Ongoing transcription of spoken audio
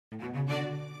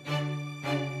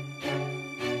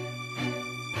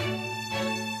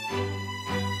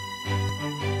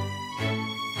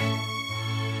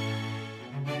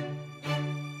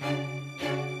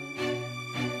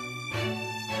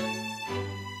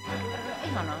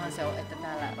ihanahan se on, että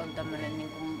täällä on tämmöinen niin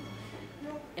kuin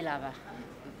elävä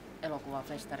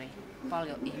elokuvafestari.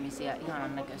 Paljon ihmisiä,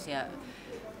 ihanan näköisiä,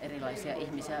 erilaisia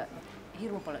ihmisiä,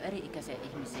 hirveän paljon eri-ikäisiä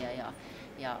ihmisiä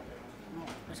ja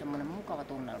semmoinen mukava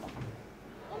tunnelma.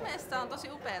 Mun mielestä on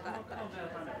tosi upeaa, että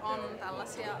on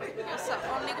tällaisia, jossa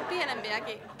on niinku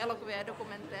pienempiäkin elokuvia ja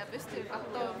dokumentteja, pystyy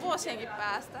katsoa vuosienkin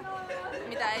päästä,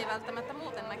 mitä ei välttämättä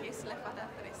muuten näkisi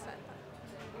leffateatterissa.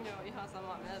 Joo, ihan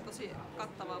sama. Meillä tosi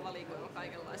kattavaa valikoima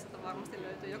kaikenlaista, varmasti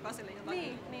löytyy jokaiselle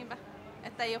jotakin. Niinpä.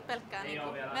 Että ei ole pelkkää niinku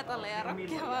metallia ja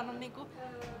rockia, vaan on niinku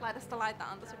laidasta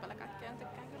laitaan tosi paljon kaikkea,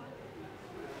 tykkään kyllä.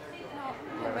 No,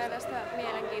 mun mielestä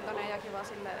mielenkiintoinen ja kiva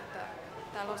sille, että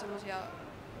täällä on semmosia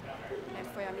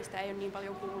leffoja, mistä ei ole niin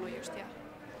paljon kuullut just ja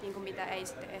niin kuin mitä ei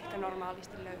sitten ehkä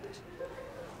normaalisti löytäisi.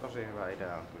 Tosi hyvä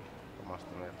idea on kyllä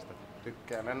omasta mielestä.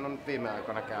 Tykkään. En ole viime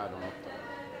aikoina käynyt, mutta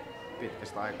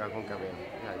pitkästä aikaa kun kävin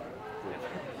jäi kyllä.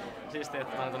 Siistiä,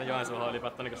 että tuonne Joensuuhun on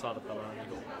ylipäätään niin saatu tällainen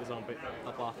niin isompi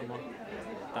tapahtuma.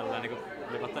 Tällainen niin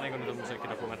ylipäätään niin niitä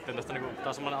musiikkidokumentteja. Tästä niin tää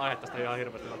on semmoinen aihe, tästä ihan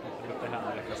hirveästi niin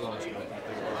tehdään ehkä Suomessa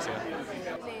asia.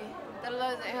 Niin, täällä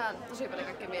on ihan tosi paljon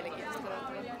kaikkea mielenkiintoista.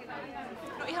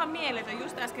 No ihan mieletön.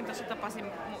 Just äsken tuossa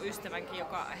tapasin mun ystävänkin,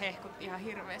 joka hehkutti ihan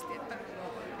hirveästi,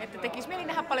 että tekisi mieli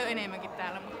nähdä paljon enemmänkin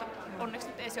täällä, mutta onneksi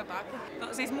nyt edes jotakin.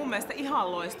 No, siis mun mielestä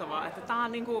ihan loistavaa, että tää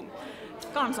on niinku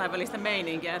kansainvälistä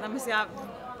meininkiä ja tämmöisiä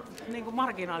niinku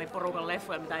marginaaliporukan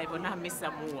leffoja, mitä ei voi nähdä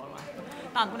missään muualla.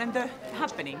 Tää on tämmönen the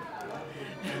happening.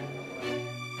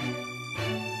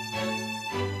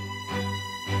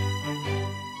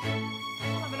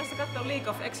 Ollaan menossa katsoa League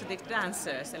of Exotic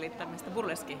Dancers, eli tämmöistä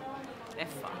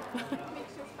burleski-leffaa.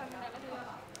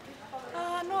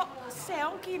 No se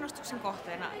on kiinnostuksen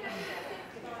kohteena.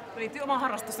 Liittyy omaan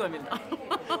harrastustoimintaan.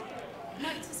 No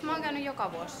itse asiassa mä oon käynyt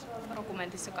joka vuosi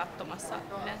Rokumentissa katsomassa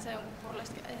yleensä jonkun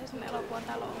burleski-aiheisen elokuvan.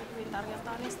 Täällä on hyvin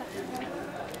tarjontaa niistä.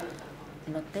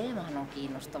 No teemahan on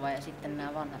kiinnostava ja sitten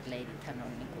nämä vanhat leidithän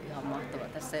on niinku ihan mahtava.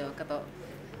 Tässä jo kato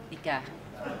ikä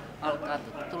alkaa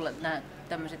tulla nämä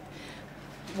tämmöiset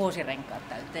vuosirenkaat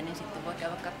täyteen, niin sitten voi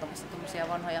käydä katsomassa tämmöisiä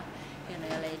vanhoja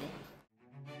hienoja leidejä.